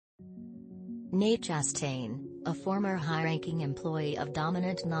Nate Chastain, a former high-ranking employee of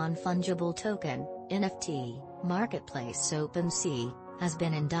dominant non-fungible token (NFT) marketplace OpenSea, has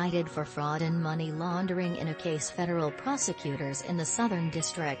been indicted for fraud and money laundering in a case federal prosecutors in the Southern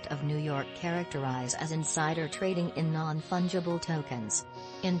District of New York characterize as insider trading in non-fungible tokens.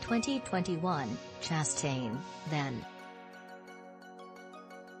 In 2021, Chastain, then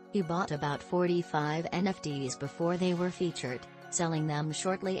he bought about 45 NFTs before they were featured, selling them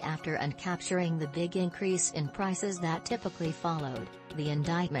shortly after and capturing the big increase in prices that typically followed, the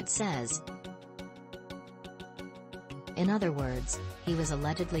indictment says. In other words, he was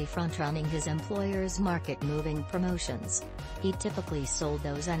allegedly front-running his employer's market-moving promotions. He typically sold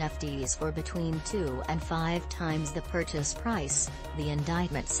those NFTs for between 2 and 5 times the purchase price, the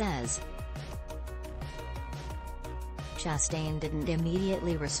indictment says. Chastain didn't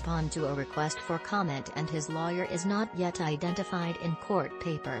immediately respond to a request for comment and his lawyer is not yet identified in court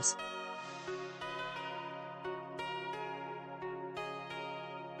papers.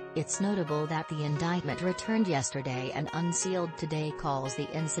 It's notable that the indictment returned yesterday and unsealed today calls the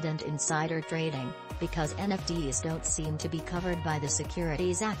incident insider trading, because NFTs don't seem to be covered by the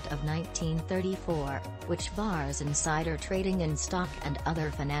Securities Act of 1934, which bars insider trading in stock and other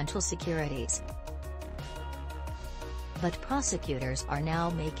financial securities. But prosecutors are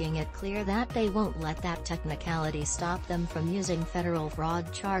now making it clear that they won't let that technicality stop them from using federal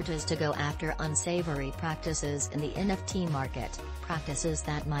fraud charges to go after unsavory practices in the NFT market, practices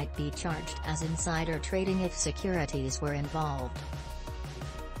that might be charged as insider trading if securities were involved.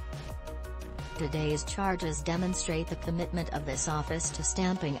 Today's charges demonstrate the commitment of this office to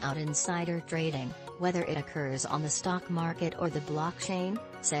stamping out insider trading, whether it occurs on the stock market or the blockchain,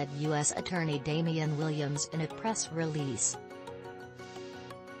 said U.S. Attorney Damian Williams in a press release.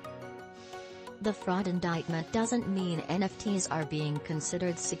 The fraud indictment doesn't mean NFTs are being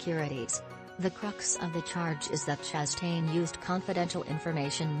considered securities. The crux of the charge is that Chastain used confidential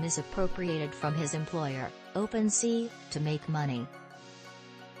information misappropriated from his employer, OpenSea, to make money.